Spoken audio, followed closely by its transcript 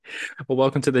Well,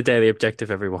 welcome to the Daily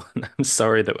Objective, everyone. I'm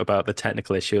sorry that about the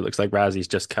technical issue. It looks like Razi's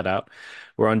just cut out.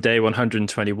 We're on day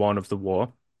 121 of the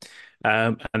war.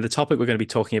 And the topic we're going to be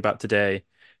talking about today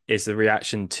is the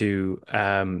reaction to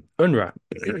UNRWA,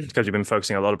 because we've been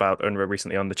focusing a lot about UNRWA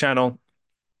recently on the channel.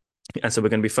 And so we're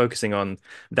going to be focusing on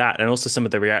that and also some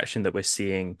of the reaction that we're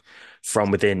seeing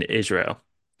from within Israel.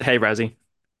 Hey, Razi.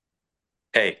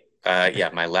 Hey, yeah,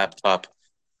 my laptop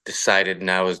decided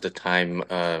now is the time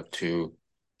to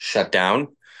shut down,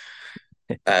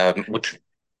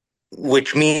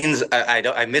 which means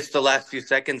I missed the last few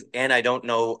seconds, and I don't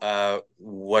know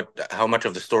how much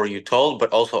of the story you told, but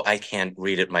also I can't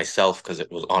read it myself because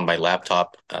it was on my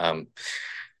laptop.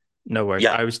 No worries.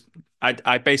 Yeah,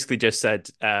 I basically just said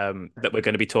that we're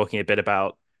going to be talking a bit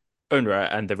about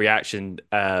UNRWA and the reaction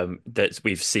that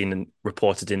we've seen and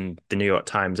reported in the New York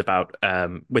Times about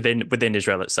within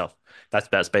Israel itself.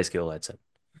 That's basically all I'd said.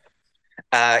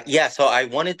 yeah. So I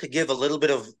wanted to give a little bit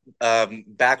of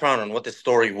background on what the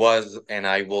story was, and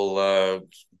I will.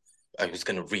 I was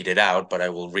going to read it out, but I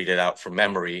will read it out from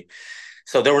memory.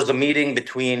 So there was a meeting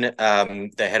between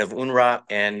the head of UNRWA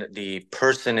and the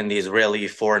person in the Israeli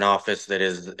Foreign Office that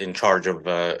is in charge of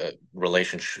the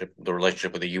relationship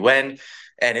with the UN,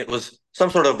 and it was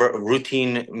some sort of a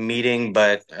routine meeting,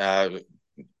 but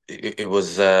it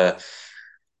was yeah.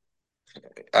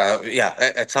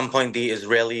 At some point, the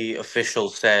Israeli official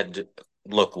said,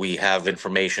 "Look, we have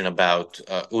information about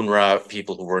UNRWA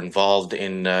people who were involved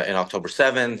in October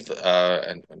 7th,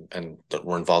 and that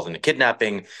were involved in the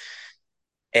kidnapping."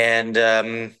 And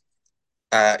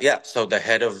yeah, so the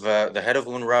head of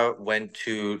UNRWA went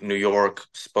to New York,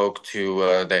 spoke to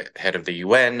the head of the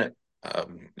UN.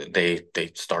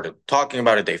 They started talking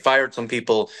about it. They fired some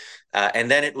people, and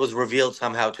then it was revealed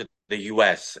somehow to the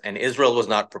US. And Israel was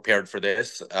not prepared for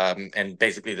this. And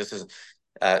basically,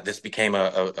 this became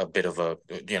a bit of a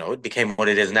it became what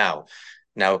it is now.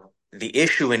 Now, the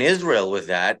issue in Israel with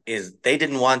that is they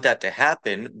didn't want that to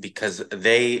happen because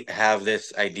they have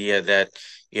this idea that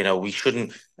we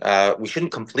shouldn't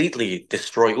completely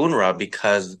destroy UNRWA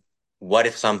because what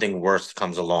if something worse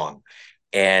comes along?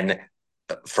 And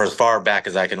for as far back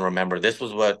as I can remember, this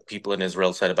was what people in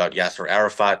Israel said about Yasser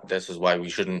Arafat. This is why we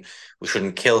shouldn't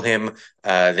kill him.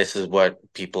 This is what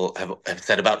people have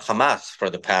said about Hamas for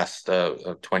the past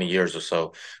 20 years or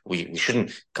so. We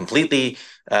shouldn't completely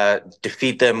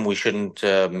defeat them. We shouldn't,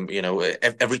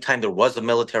 every time there was a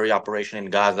military operation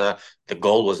in Gaza, the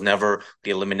goal was never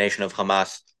the elimination of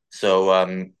Hamas. So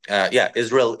yeah,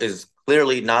 Israel is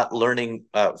clearly not learning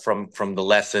from the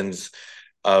lessons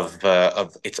of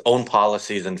its own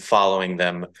policies and following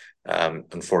them,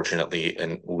 unfortunately,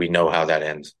 and we know how that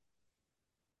ends.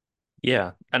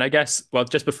 Yeah, and I guess well,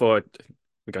 just before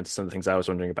we go into some of the things I was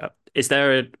wondering about, is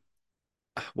there a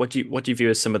what do you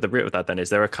view as some of the root of that then? Is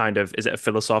there a kind of is it a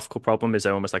philosophical problem? Is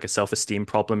there almost like a self-esteem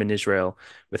problem in Israel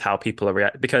with how people are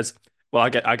react? Because well,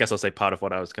 I guess I'll say part of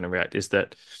what I was going to react is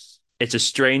that it's a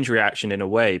strange reaction in a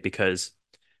way because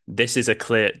this is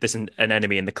an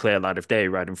enemy in the clear light of day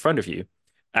right in front of you,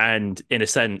 and in a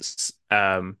sense,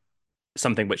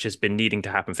 something which has been needing to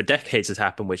happen for decades has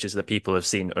happened, which is that people have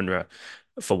seen UNRWA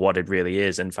for what it really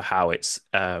is and for how it's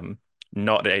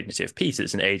not an agency of peace,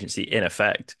 it's an agency in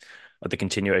effect of the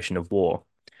continuation of war.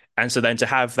 And so then to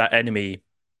have that enemy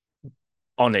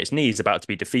on its knees about to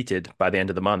be defeated by the end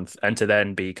of the month and to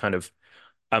then be kind of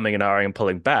umming and ahhing and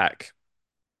pulling back,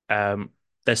 um,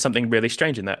 there's something really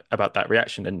strange in that about that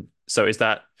reaction. And so is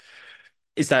that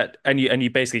and you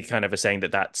basically kind of are saying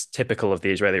that that's typical of the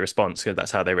Israeli response because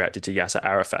that's how they reacted to Yasser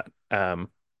Arafat.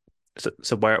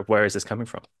 So where is this coming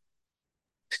from?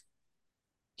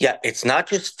 Yeah, it's not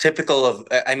just typical of.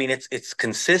 I mean, it's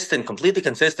consistent, completely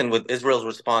consistent with Israel's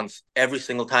response every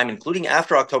single time, including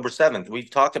after October 7th. We've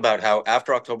talked about how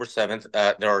after October 7th,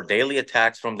 there are daily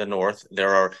attacks from the north.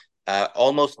 There are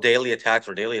almost daily attacks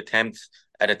or daily attempts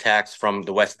at attacks from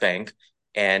the West Bank,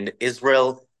 and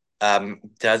Israel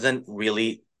doesn't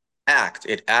really act.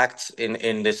 It acts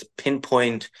in this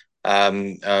pinpoint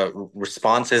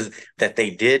responses that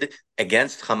they did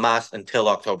against Hamas until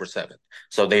October 7th.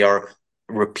 So they are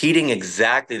repeating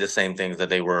exactly the same things that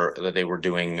they were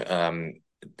doing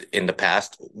in the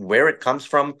past. Where it comes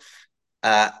from,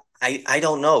 uh, I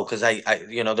don't know because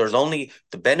there's only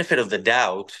the benefit of the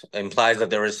doubt implies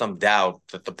that there is some doubt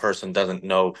that the person doesn't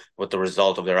know what the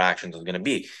result of their actions is going to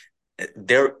be.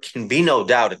 There can be no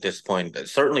doubt at this point,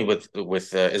 certainly with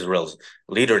Israel's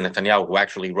leader Netanyahu, who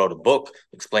actually wrote a book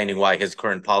explaining why his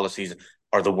current policies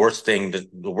are the worst thing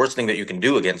that you can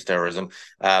do against terrorism.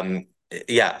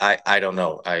 Yeah, I don't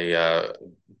know. As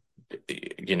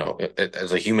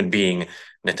a human being,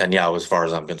 Netanyahu, as far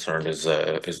as I'm concerned, is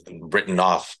written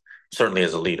off certainly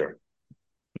as a leader.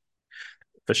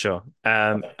 For sure.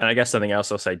 And I guess something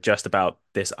else I'll say just about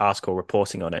this article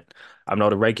reporting on it. I'm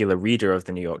not a regular reader of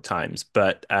the New York Times,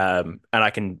 but and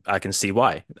I can see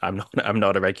why. I'm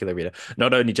not a regular reader.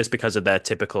 Not only just because of their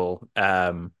typical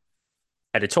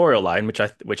editorial line, which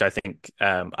I think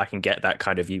I can get that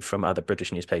kind of view from other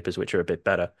British newspapers, which are a bit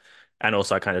better, and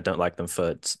also I kind of don't like them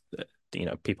for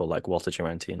people like Walter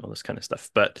Duranty and all this kind of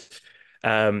stuff. But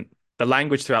um, the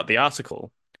language throughout the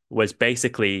article was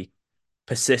basically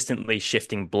persistently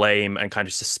shifting blame and kind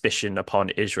of suspicion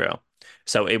upon Israel.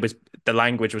 So the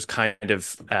language was kind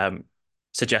of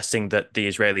suggesting that the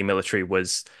Israeli military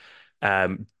was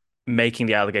um, making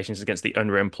the allegations against the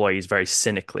UNRWA employees very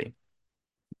cynically,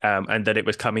 and that it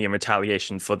was coming in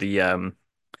retaliation for the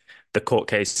court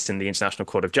case in the International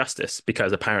Court of Justice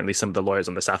because apparently some of the lawyers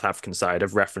on the South African side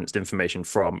have referenced information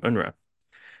from UNRWA.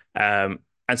 Um,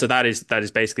 and so that is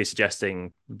basically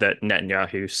suggesting that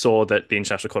Netanyahu saw that the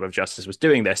International Court of Justice was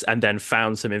doing this and then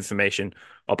found some information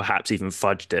or perhaps even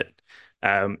fudged it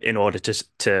in order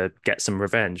to get some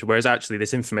revenge. Whereas actually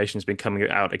this information has been coming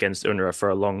out against UNRWA for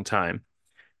a long time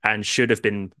and should have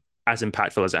been as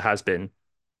impactful as it has been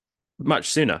much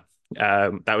sooner.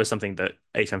 That was something that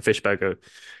Eitan Fischberger,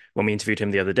 when we interviewed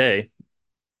him the other day,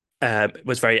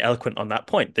 was very eloquent on that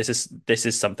point. This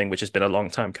is something which has been a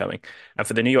long time coming, and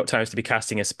for the New York Times to be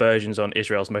casting aspersions on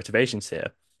Israel's motivations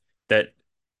here, that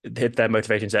their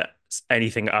motivations are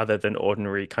anything other than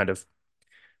ordinary kind of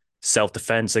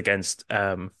self-defense against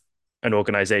an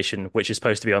organization which is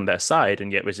supposed to be on their side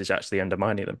and yet which is actually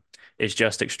undermining them, is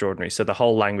just extraordinary. So the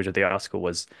whole language of the article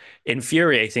was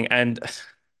infuriating, and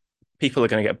people are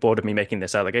going to get bored of me making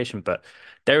this allegation, but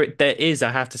there is,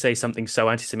 I have to say, something so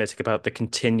anti-Semitic about the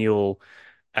continual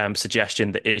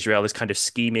suggestion that Israel is kind of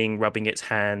scheming, rubbing its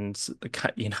hands,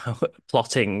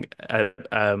 plotting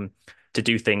to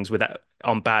do things without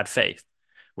on bad faith.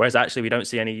 Whereas actually, we don't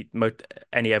see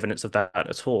any evidence of that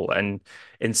at all. And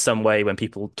in some way, when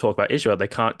people talk about Israel, they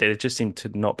can't. They just seem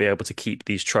to not be able to keep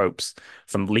these tropes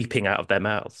from leaping out of their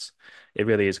mouths. It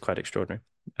really is quite extraordinary.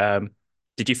 Um,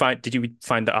 did you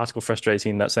find the article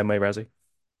frustrating in that same way, Razzie?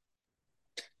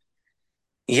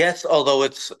 Yes, although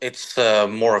it's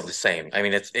more of the same. I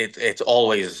mean, it's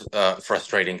always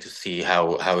frustrating to see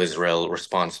how Israel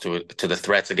responds to the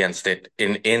threats against it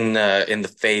in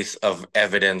the face of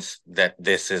evidence that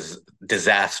this is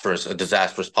disastrous, a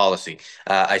disastrous policy.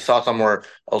 I saw somewhere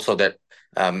also that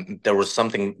there was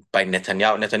something by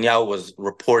Netanyahu. Netanyahu was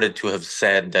reported to have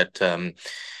said that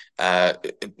uh,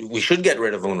 we should get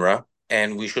rid of UNRWA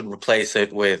and we should replace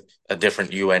it with a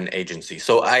different UN agency.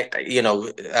 So I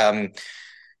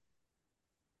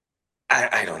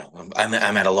don't know.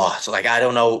 I'm at a loss. Like I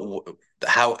don't know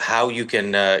how you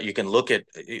can look at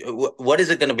what is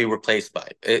it going to be replaced by?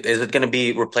 Is it going to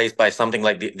be replaced by something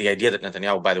like the idea that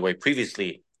Netanyahu, by the way,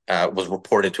 previously was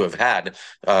reported to have had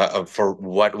for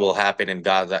what will happen in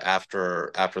Gaza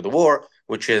after the war,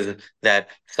 which is that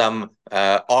some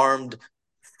armed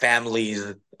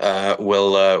families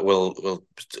will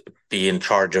be in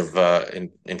charge of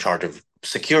in charge of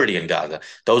security in Gaza.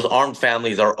 Those armed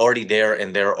families are already there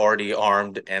and they're already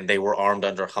armed and they were armed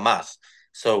under Hamas.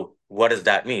 So what does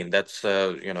that mean? That's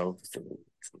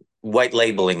white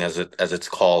labeling as it's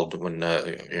called when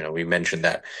we mentioned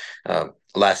that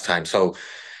last time. So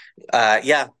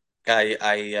yeah,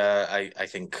 I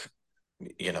think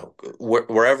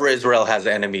wherever Israel has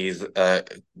enemies,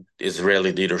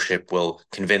 Israeli leadership will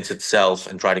convince itself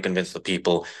and try to convince the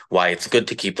people why it's good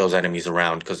to keep those enemies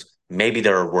around because maybe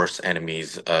there are worse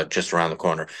enemies just around the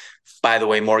corner. By the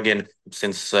way, Morgan,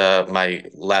 since my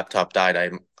laptop died,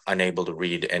 I'm unable to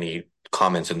read any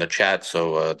comments in the chat,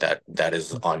 so that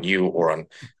is on you or on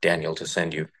Daniel to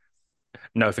send you.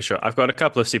 No, for sure. I've got a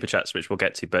couple of super chats which we'll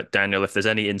get to, but Daniel, if there's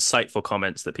any insightful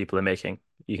comments that people are making,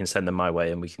 you can send them my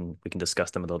way and we can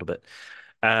discuss them a little bit.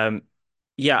 Um,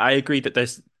 yeah, I agree that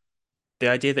there's the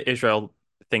idea that Israel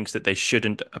thinks that they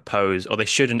shouldn't oppose or they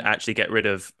shouldn't actually get rid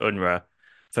of UNRWA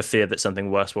for fear that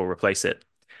something worse will replace it.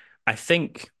 I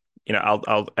think,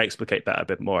 I'll explicate that a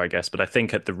bit more, I guess, but I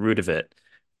think at the root of it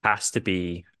has to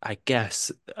be, I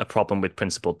guess, a problem with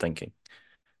principled thinking.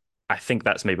 I think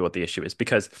that's maybe what the issue is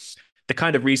because the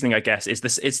kind of reasoning, I guess, is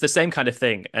this it's the same kind of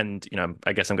thing. And,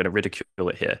 I guess I'm going to ridicule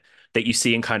it here that you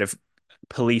see in kind of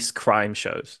police crime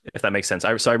shows, if that makes sense.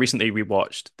 So I recently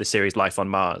rewatched the series Life on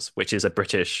Mars, which is a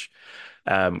British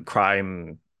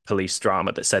crime police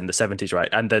drama that's set in the 70s, right?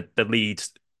 And the lead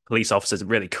police officer is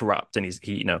really corrupt and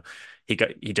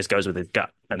he just goes with his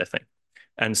gut kind of thing.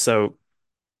 And so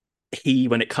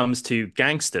when it comes to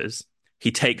gangsters,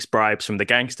 he takes bribes from the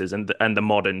gangsters, and the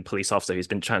modern police officer who's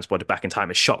been transported back in time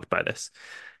is shocked by this.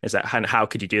 Is that, and how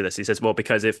could you do this? He says, well,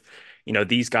 because if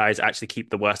these guys actually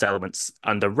keep the worst elements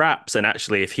under wraps, and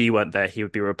actually if he weren't there, he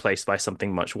would be replaced by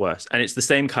something much worse. And it's the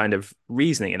same kind of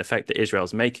reasoning in effect that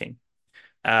Israel's making.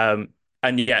 Um,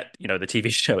 and yet, the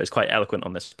TV show is quite eloquent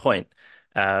on this point,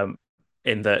 um,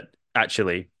 in that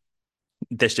actually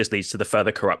this just leads to the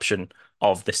further corruption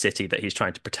of the city that he's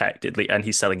trying to protect. And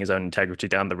he's selling his own integrity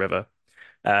down the river.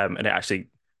 And it actually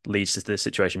leads to the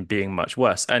situation being much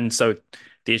worse. And so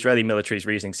the Israeli military's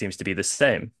reasoning seems to be the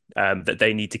same, that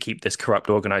they need to keep this corrupt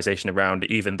organization around,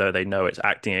 even though they know it's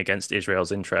acting against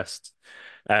Israel's interests,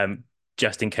 um,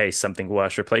 just in case something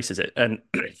worse replaces it. And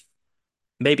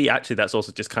maybe actually that's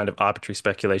also just kind of arbitrary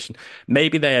speculation.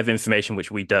 Maybe they have information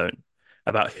which we don't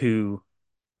about who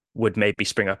would maybe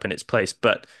spring up in its place.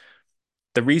 But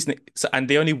the reason, and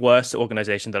the only worst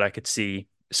organization that I could see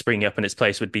springing up in its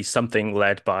place would be something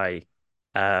led by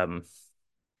um,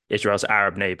 Israel's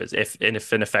Arab neighbors. If in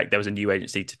effect there was a new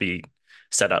agency to be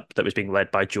set up that was being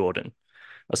led by Jordan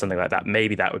or something like that,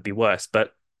 maybe that would be worse.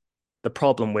 But the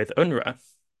problem with UNRWA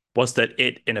was that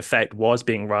it in effect was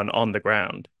being run on the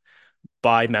ground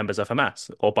by members of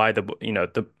Hamas or by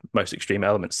the most extreme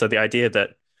elements. So the idea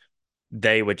that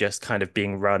they were just kind of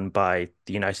being run by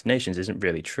the United Nations isn't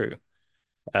really true.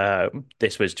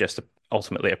 This was just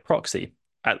ultimately a proxy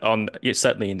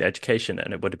certainly in the education,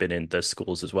 and it would have been in the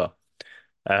schools as well.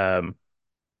 Um,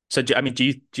 so I mean, do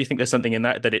you think there's something in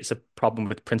that it's a problem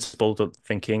with principled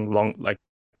thinking like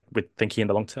with thinking in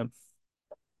the long term?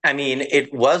 I mean,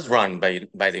 it was run by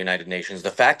the United Nations.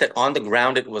 The fact that on the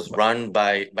ground it was run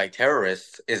by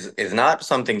terrorists is not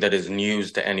something that is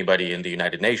news to anybody in the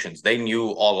United Nations. They knew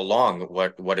all along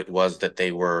what it was that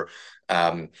they were,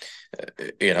 um,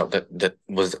 that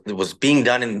was being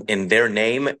done in their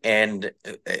name, and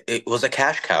it was a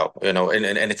cash cow, and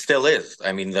it still is.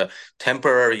 I mean, the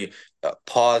temporary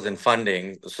pause in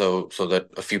funding so that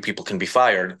a few people can be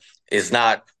fired is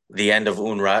not the end of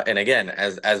UNRWA. And again,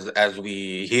 as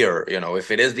we hear,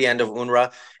 if it is the end of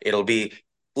UNRWA, it'll be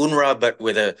UNRWA but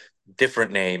with a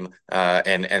different name,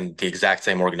 and the exact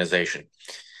same organization.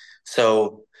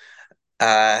 So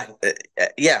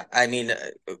yeah, I mean,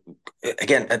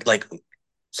 again, like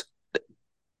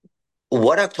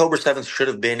what October 7th should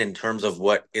have been in terms of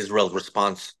what Israel's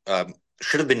response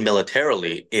should have been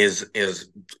militarily is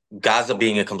Gaza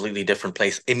being a completely different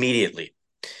place immediately.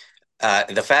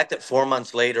 The fact that 4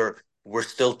 months later we're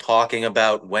still talking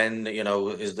about when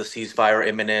is the ceasefire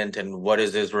imminent and what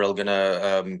is Israel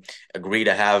gonna agree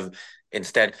to have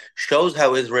instead shows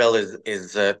how Israel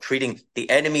is treating the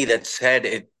enemy that said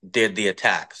it did the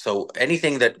attack. So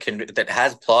anything that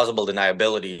has plausible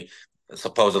deniability,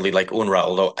 supposedly like UNRWA,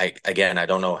 although I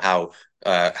don't know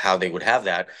how they would have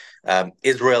that.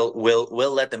 Israel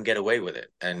will let them get away with it,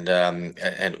 and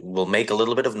will make a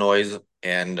little bit of noise,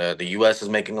 and the U.S. is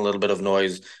making a little bit of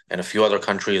noise, and a few other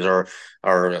countries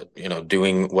are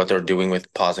doing what they're doing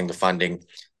with pausing the funding,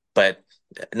 but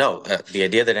no, the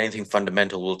idea that anything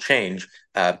fundamental will change,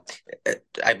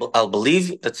 I'll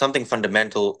believe that something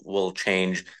fundamental will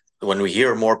change when we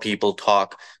hear more people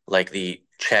talk like the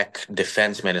Czech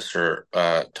defense minister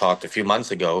talked a few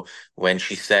months ago when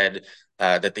she said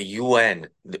that the UN,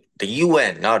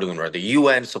 not UNRWA, the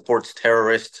UN supports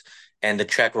terrorists, and the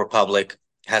Czech Republic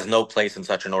has no place in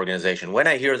such an organization. When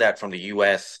I hear that from the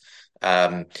U.S.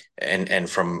 And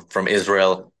from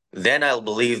Israel, then I'll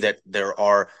believe that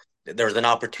there's an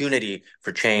opportunity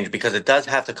for change, because it does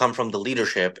have to come from the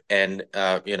leadership, and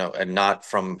not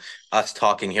from us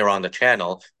talking here on the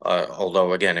channel.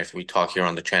 Although again, if we talk here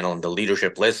on the channel and the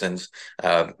leadership listens,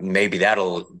 maybe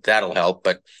that'll help.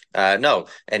 But no,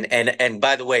 and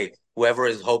by the way, whoever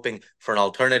is hoping for an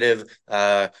alternative,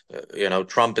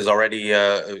 Trump is already.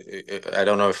 I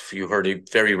don't know if you heard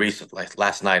it very recent, like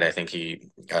last night. I think he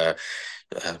uh,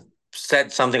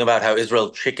 said something about how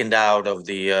Israel chickened out of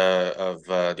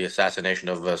the assassination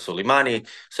of Soleimani.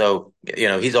 So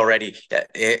he's already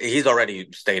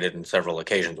stated in several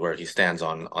occasions where he stands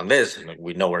on this, and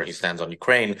we know where he stands on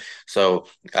Ukraine. So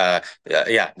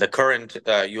yeah, the current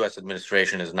U.S.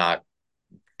 administration is not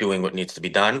doing what needs to be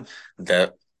done.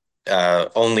 The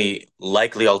only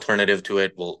likely alternative to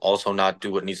it will also not do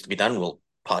what needs to be done. Will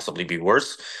possibly be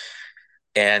worse.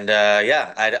 And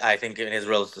yeah, I think in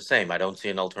Israel it's the same. I don't see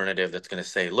an alternative that's going to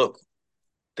say, look,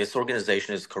 this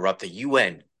organization is corrupt. The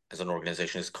UN as an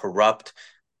organization is corrupt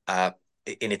uh,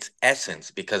 in its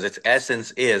essence, because its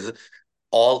essence is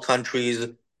all countries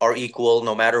are equal,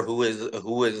 no matter who is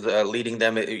leading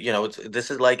them.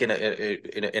 This is like in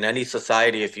any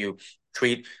society, if you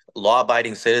treat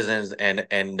law-abiding citizens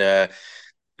and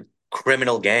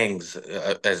criminal gangs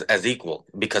as equal,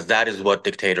 because that is what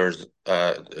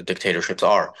dictatorships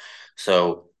are.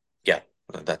 So yeah,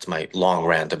 that's my long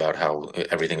rant about how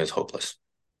everything is hopeless.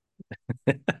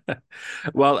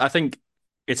 Well, I think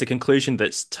it's a conclusion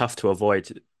that's tough to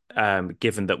avoid,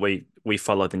 given that we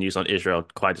follow the news on Israel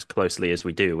quite as closely as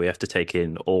we do. We have to take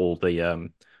in all the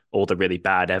really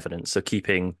bad evidence. So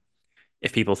keeping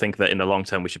if people think that in the long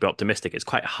term we should be optimistic, it's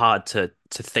quite hard to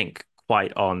think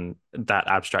quite on that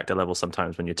abstract a level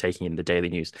sometimes when you're taking in the daily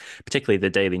news, particularly the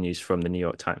daily news from the New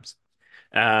York Times.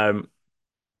 Um,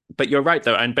 but you're right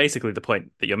though, and basically the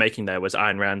point that you're making there was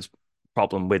Ayn Rand's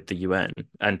problem with the UN,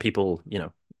 and people,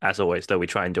 as always, though we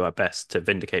try and do our best to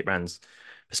vindicate Rand's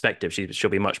perspective, she'll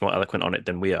be much more eloquent on it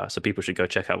than we are. So people should go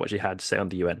check out what she had to say on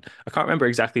the UN. I can't remember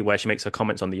exactly where she makes her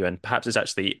comments on the UN. Perhaps it's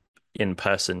actually in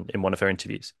person in one of her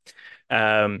interviews.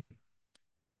 Um,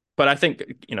 but I think,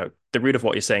 the root of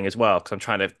what you're saying as well, because I'm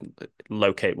trying to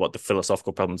locate what the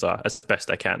philosophical problems are as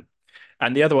best I can.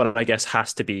 And the other one, I guess,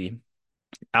 has to be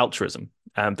altruism,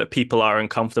 that people are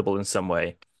uncomfortable in some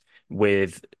way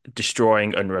with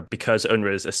destroying UNRWA because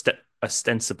UNRWA's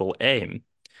ostensible aim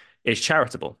is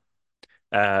charitable.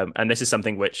 And this is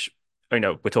something which,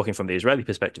 we're talking from the Israeli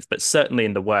perspective, but certainly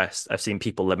in the West, I've seen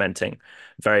people lamenting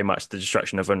very much the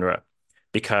destruction of UNRWA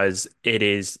because it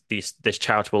is this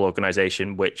charitable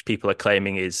organization which people are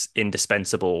claiming is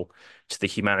indispensable to the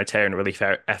humanitarian relief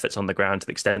efforts on the ground to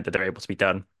the extent that they're able to be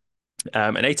done.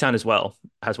 And Eitan as well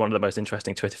has one of the most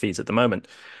interesting Twitter feeds at the moment.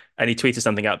 And he tweeted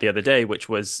something out the other day, which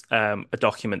was a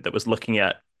document that was looking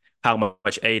at how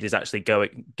much aid is actually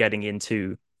getting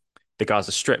into the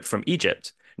Gaza Strip from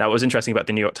Egypt. Now, what was interesting about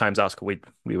the New York Times article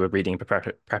we were reading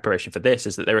in preparation for this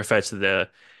is that they refer to the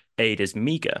aid as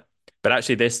meager. But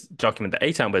actually, this document that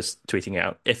Eitan was tweeting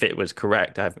out, if it was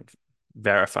correct, I haven't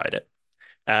verified it,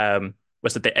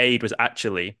 was that the aid was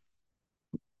actually,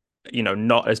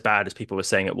 not as bad as people were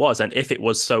saying it was. And if it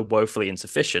was so woefully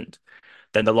insufficient,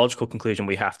 then the logical conclusion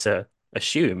we have to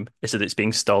assume is that it's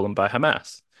being stolen by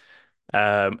Hamas.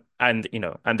 And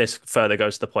this further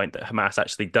goes to the point that Hamas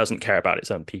actually doesn't care about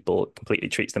its own people, it completely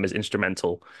treats them as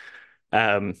instrumental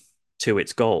um, to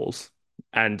its goals.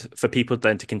 And for people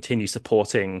then to continue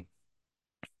supporting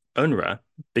UNRWA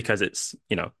because it's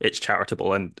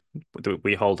charitable and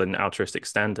we hold an altruistic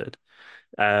standard,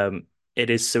 it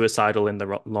is suicidal in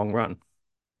the long run.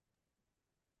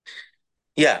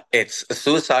 Yeah, it's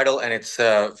suicidal and it's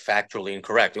factually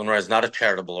incorrect. UNRWA is not a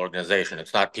charitable organization.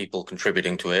 It's not people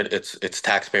contributing to it. It's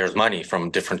taxpayers' money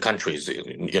from different countries.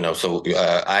 So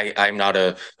I'm not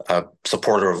a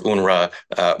supporter of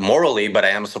UNRWA morally, but I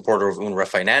am a supporter of UNRWA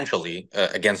financially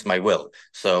against my will.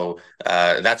 So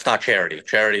that's not charity.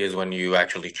 Charity is when you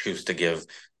actually choose to give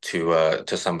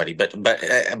to somebody, but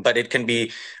it can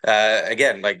be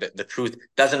again, like the truth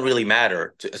doesn't really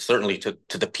matter certainly to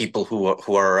the people who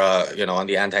are on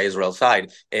the anti-Israel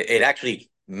side. It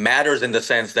actually matters in the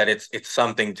sense that it's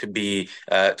something to be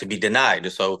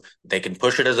denied. So they can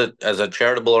push it as a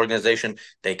charitable organization.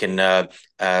 They can say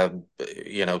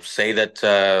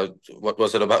that what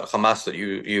was it about Hamas that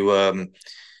you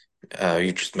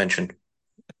just mentioned?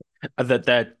 That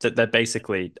they're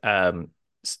basically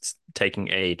taking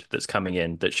aid that's coming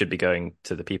in that should be going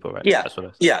to the people, right? Yeah, That's what I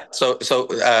was. yeah.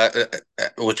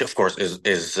 Which of course is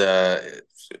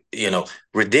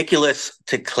ridiculous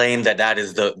to claim that that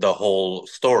is the whole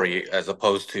story, as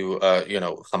opposed to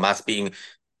Hamas being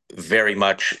very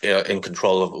much in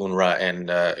control of UNRWA, and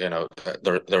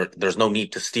there's no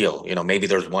need to steal. Maybe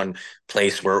there's one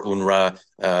place where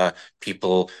UNRWA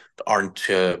people aren't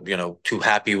too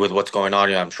happy with what's going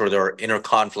on. I'm sure there are inner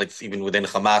conflicts even within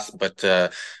Hamas, but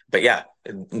yeah,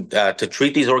 to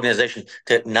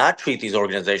not treat these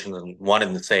organizations as one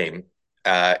and the same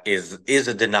is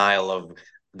a denial of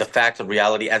the facts of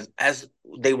reality as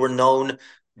they were known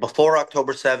before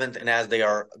October 7th and as they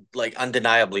are like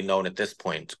undeniably known at this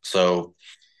point. So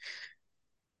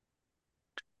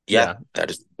yeah, Yeah, that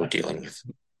is what we're dealing with.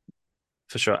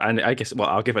 for sure. And I guess, well,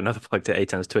 I'll give another plug to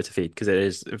Eitan's Twitter feed because it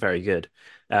is very good.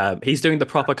 He's doing the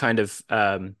proper kind of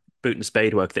boot and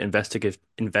spade work that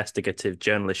investigative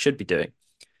journalists should be doing.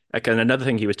 Like, and another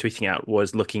thing he was tweeting out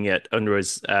was looking at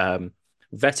UNRWA's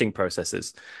vetting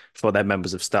processes for their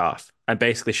members of staff and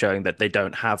basically showing that they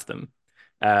don't have them.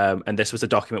 And this was a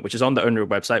document which is on the UNRWA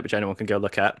website, which anyone can go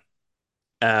look at,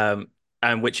 um,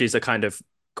 and which is a kind of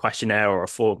questionnaire or a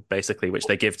form, basically, which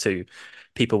they give to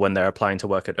people when they're applying to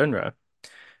work at UNRWA.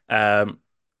 Um,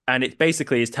 and it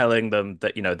basically is telling them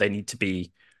that, they need to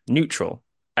be neutral.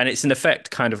 And it's in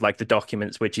effect kind of like the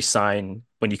documents which you sign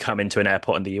when you come into an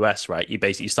airport in the US, right? You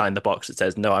basically sign the box that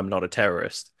says, "No, I'm not a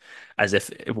terrorist." As if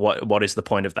what is the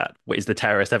point of that? Is the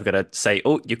terrorist ever going to say,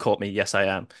 "Oh, you caught me. Yes, I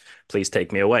am. Please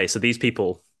take me away." So these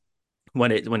people,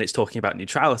 when it's talking about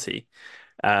neutrality,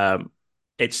 um,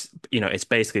 it's it's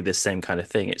basically the same kind of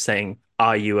thing. It's saying,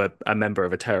 "Are you a member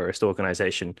of a terrorist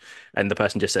organization?" And the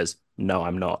person just says, "No,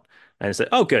 I'm not." And it's like,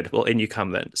 "Oh, good. Well, in you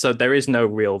come then." So there is no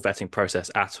real vetting process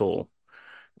at all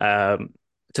um,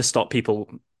 to stop people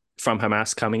from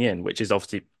Hamas coming in, which is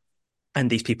obviously, and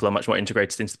these people are much more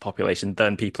integrated into the population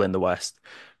than people in the West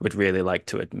would really like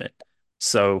to admit.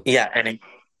 So, Yeah, and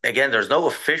again, there's no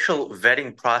official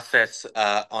vetting process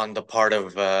on the part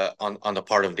of on the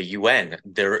part of the UN.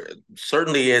 There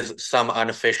certainly is some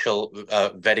unofficial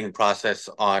vetting process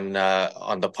on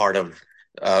the part of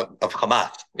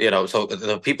Hamas. So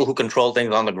the people who control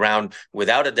things on the ground,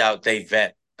 without a doubt, they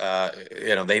vet.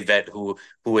 They vet who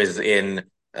is in.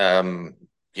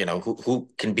 Who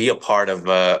can be a part of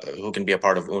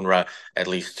UNRWA, at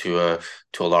least to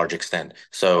a large extent.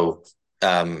 So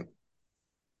um,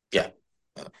 yeah.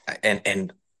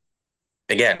 And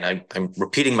again, I'm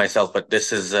repeating myself, but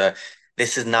this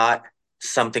is not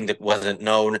something that wasn't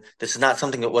known. This is not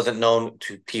something that wasn't known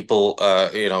to people,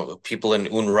 people in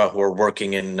UNRWA who are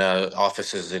working in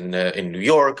offices in New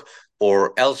York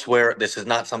or elsewhere. This is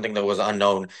not something that was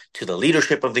unknown to the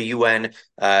leadership of the UN.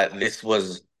 This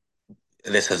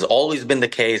has always been the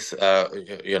case.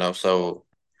 So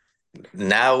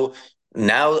now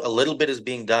now a little bit is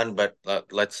being done, but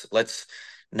let's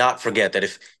not forget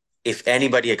that if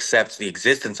anybody accepts the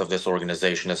existence of this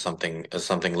organization as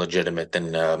something legitimate,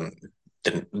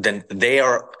 then they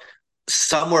are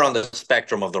somewhere on the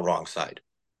spectrum of the wrong side.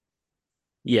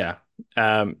 yeah.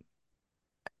 Um,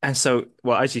 and so,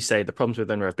 well, as you say, the problems with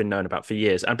UNRWA have been known about for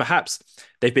years, and perhaps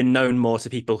they've been known more to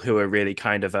people who are really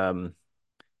kind of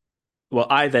well,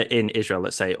 either in Israel,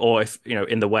 let's say, or if,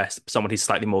 in the West, someone who's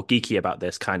slightly more geeky about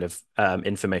this kind of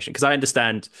information. Because I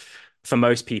understand for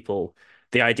most people,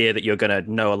 the idea that you're going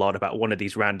to know a lot about one of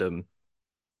these random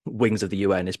wings of the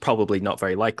UN is probably not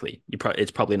very likely.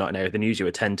 It's probably not an area of the news you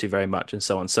attend to very much, and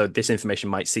so on. So this information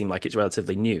might seem like it's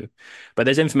relatively new, but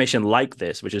there's information like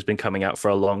this which has been coming out for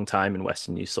a long time in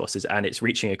Western news sources, and it's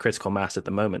reaching a critical mass at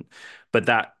the moment. But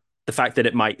the fact that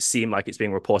it might seem like it's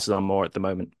being reported on more at the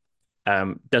moment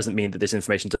doesn't mean that this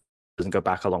information doesn't go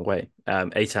back a long way.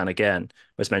 Eitan again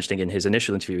was mentioning in his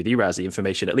initial interview with Irazi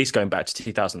information, at least going back to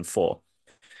 2004,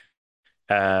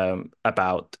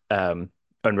 about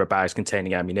UNRWA bags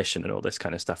containing ammunition and all this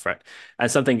kind of stuff, right? And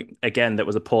something again that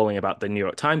was appalling about the New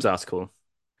York Times article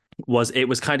was it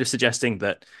was kind of suggesting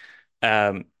that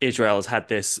Israel has had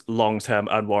this long-term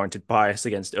unwarranted bias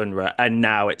against UNRWA, and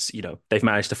now it's they've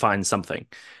managed to find something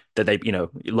that they you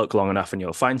look long enough and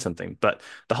you'll find something. But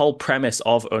the whole premise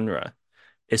of UNRWA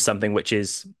is something which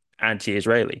is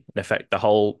anti-Israeli. In effect, the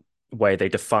whole way they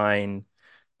define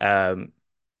um,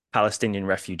 Palestinian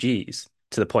refugees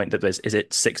to the point that there's is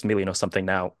it 6 million or something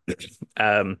now.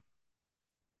 um,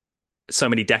 so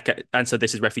many decades, and so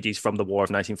this is refugees from the war of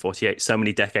 1948. So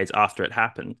many decades after it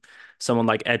happened, someone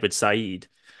like Edward Said,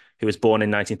 who was born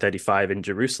in 1935 in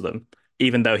Jerusalem,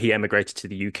 even though he emigrated to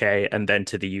the UK and then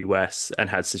to the US and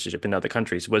had citizenship in other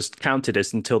countries, was counted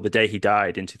as until the day he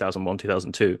died in 2001,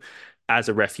 2002 as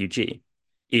a refugee,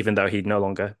 even though he'd no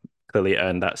longer clearly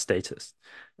earned that status.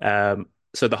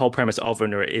 So the whole premise of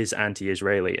UNRWA is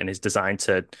anti-Israeli and is designed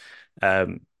to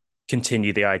um,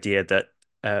 continue the idea that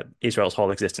Israel's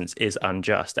whole existence is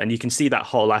unjust. And you can see that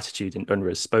whole attitude in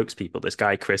UNRWA's spokespeople. This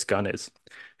guy, Chris Gunners,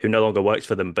 who no longer works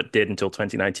for them, but did until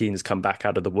 2019, has come back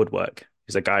out of the woodwork.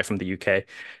 He's a guy from the UK.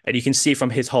 And you can see from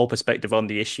his whole perspective on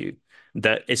the issue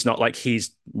that it's not like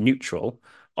he's neutral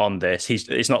on this.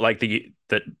 It's not like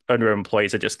that UNRWA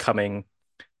employees are just coming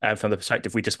from the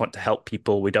perspective, we just want to help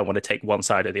people. We don't want to take one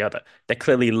side or the other. They're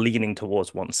clearly leaning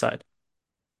towards one side.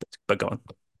 But go on.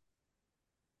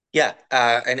 Yeah,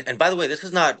 and by the way, this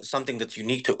is not something that's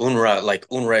unique to UNRWA. Like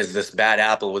UNRWA is this bad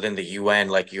apple within the UN.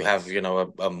 Like you have,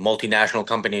 a multinational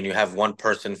company and you have one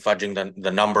person fudging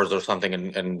the numbers or something,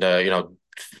 and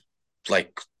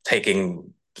like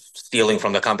taking stealing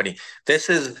from the company. This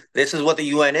is what the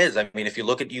UN is. I mean, if you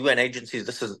look at UN agencies,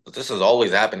 this has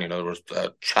always happened. There was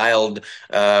child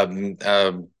um,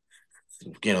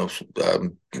 you know,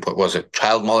 what was it,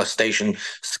 child molestation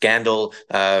scandal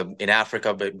in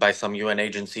Africa by some UN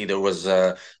agency. There was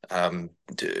what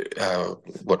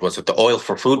was it, the Oil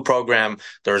for Food program.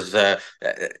 There's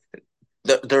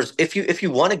if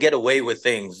you want to get away with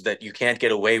things that you can't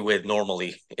get away with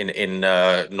normally in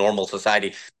normal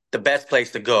society, the best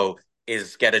place to go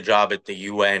is get a job at the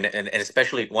UN and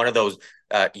especially one of those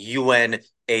UN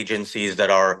agencies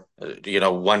that are,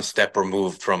 one step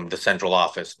removed from the central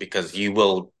office, because you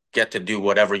will get to do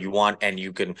whatever you want, and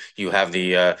you have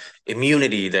the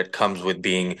immunity that comes with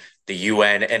being the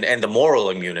UN, and the moral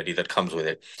immunity that comes with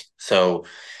it. So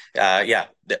yeah,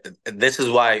 this is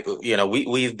why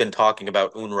we've been talking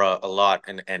about UNRWA a lot,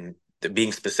 and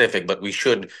being specific, but we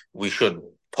should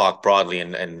talk broadly,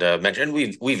 and mention.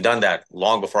 And we've done that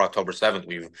long before October 7th.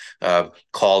 We've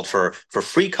called for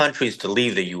free countries to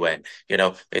leave the UN.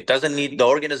 It doesn't need the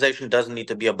organization doesn't need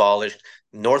to be abolished.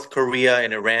 North Korea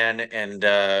and Iran and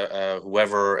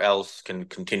whoever else can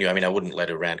continue. I mean, I wouldn't let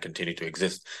Iran continue to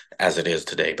exist as it is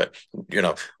today, but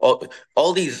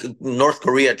all these, North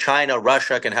Korea, China,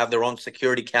 Russia, can have their own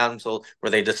Security Council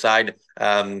where they decide,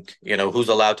 who's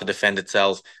allowed to defend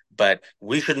itself. But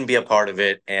we shouldn't be a part of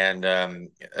it. And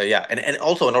yeah, and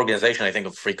also an organization, I think,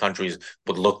 of free countries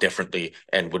would look differently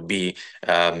and would be,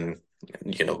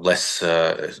 less.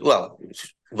 Well,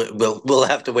 we'll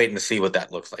have to wait and see what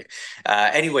that looks like.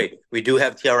 Anyway, we do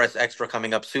have TRS Extra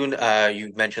coming up soon.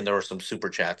 You mentioned there were some super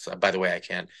chats. By the way,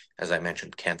 as I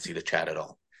mentioned, can't see the chat at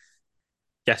all.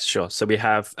 Yes, sure. So we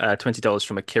have $20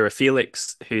 from Akira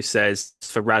Felix, who says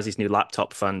for Razi's new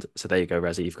laptop fund. So there you go,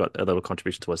 Razi. You've got a little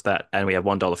contribution towards that. And we have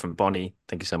 $1 from Bonnie.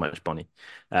 Thank you so much, Bonnie.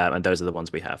 And those are the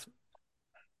ones we have.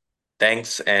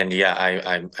 Thanks. And yeah,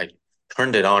 I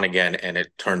turned it on again and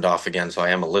it turned off again. So I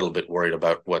am a little bit worried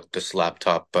about what this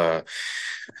laptop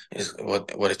is,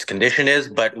 what its condition is,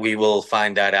 but we will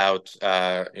find that out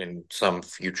in some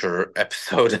future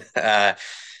episode.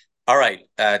 All right.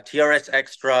 TRS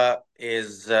Extra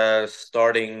is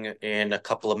starting in a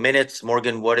couple of minutes.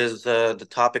 Morgan, what is the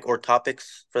topic or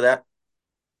topics for that?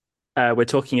 We're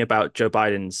talking about Joe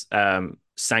Biden's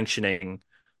sanctioning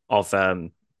of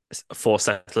forced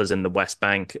settlers in the West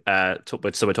Bank. So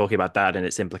we're talking about that and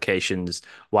its implications.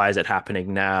 Why is it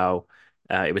happening now?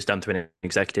 It was done through an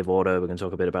executive order. We're going to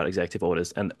talk a bit about executive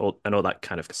orders and all that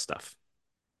kind of stuff.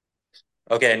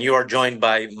 Okay, and you are joined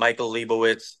by Michael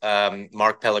Leibowitz,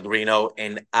 Mark Pellegrino,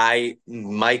 and I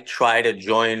might try to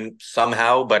join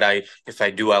somehow, but if I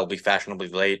do, I'll be fashionably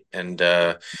late. And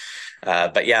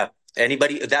but yeah,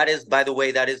 anybody that is, by the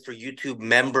way, that is for YouTube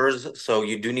members. So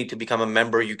you do need to become a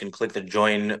member. You can click the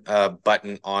join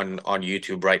button on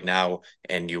YouTube right now,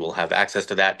 and you will have access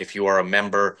to that. If you are a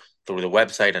member through the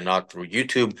website and not through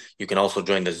YouTube, you can also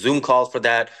join the Zoom call for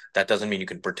that. That doesn't mean you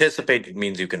can participate. It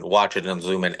means you can watch it on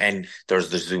Zoom, and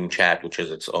there's the Zoom chat, which is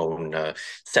its own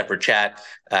separate chat.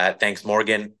 Thanks,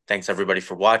 Morgan. Thanks, everybody,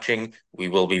 for watching. We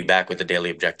will be back with the Daily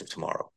Objective tomorrow.